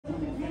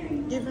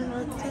Give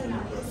her a 10.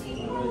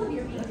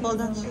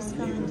 Hold on, she's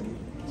coming.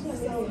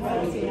 Hello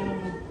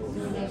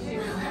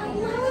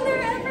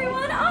there,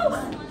 everyone.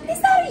 Oh,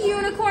 is that a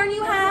unicorn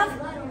you have?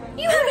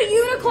 You have a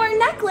unicorn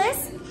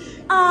necklace.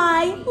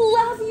 I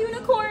love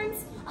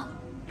unicorns.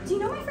 Do you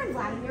know my friend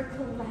Vladimir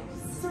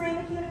collects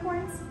ceramic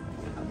unicorns?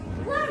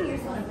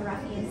 Vladimir's one of the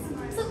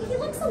ruffians. So he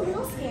looks a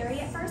little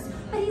scary at first,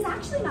 but he's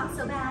actually not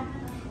so bad.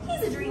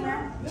 He's a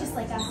dreamer, just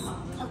like us.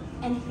 Oh,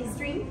 and his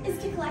dream is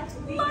to collect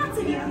lots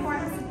of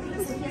unicorns.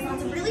 So he has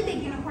lots of really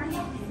big unicorns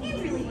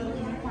and really little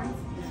unicorns.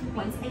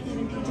 Once I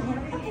even painted him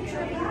a picture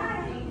of a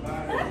unicorn. But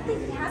I don't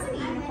think he has any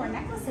unicorn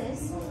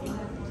necklaces.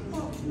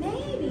 Well,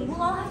 maybe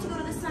we'll all have to go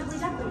to the Snuggly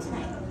Duckling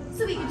tonight,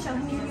 so we can show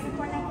him your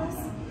unicorn necklace.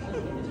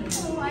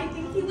 Oh, I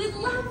think he would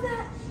love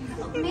that.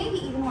 Well, maybe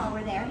even while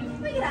we're there,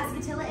 we could ask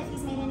Attila if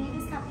he's made any of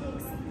his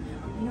cupcakes.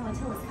 You know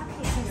Attila's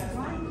cupcakes are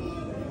slime.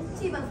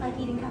 Do you both like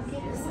eating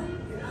cupcakes?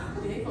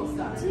 Do?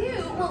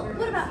 Well,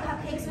 what about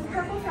cupcakes with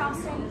purple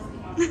frosting?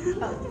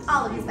 Oh,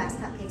 all of his best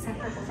cupcakes have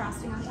purple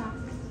frosting on top.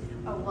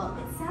 Oh, well,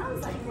 it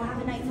sounds like we'll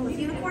have a night full of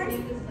unicorns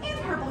and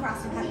purple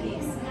frosted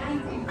cupcakes.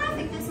 I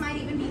think this might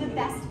even be the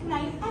best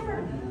night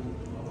ever.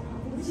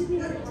 Would you be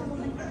able to hold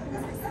my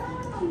princess?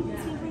 Oh, you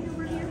can see right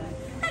over here.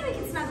 And we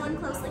can snuggle in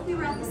close like we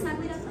were at the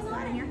Snuggly Duckling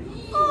on and hear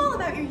all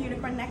about your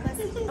unicorn necklace.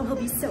 Oh, he'll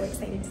be so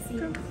excited to see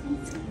you.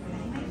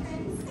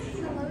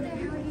 Hello there, how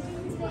are you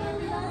doing today?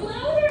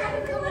 Hello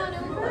there, come on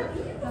over.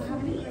 Well, how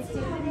many years do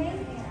you have there?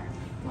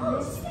 Oh,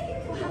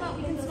 well, how about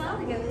we can smile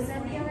together? Does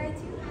that be all right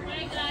too?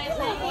 Hi guys,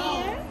 hello.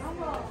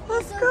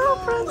 Let's go,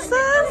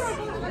 princess.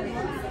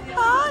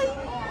 Hi.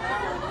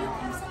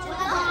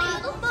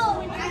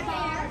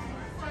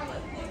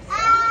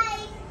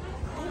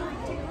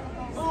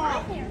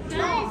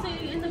 Nice, so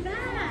you're in the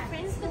back.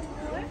 Friends with the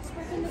works,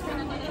 working with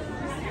another.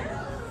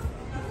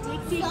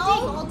 Dig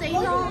all day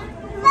long.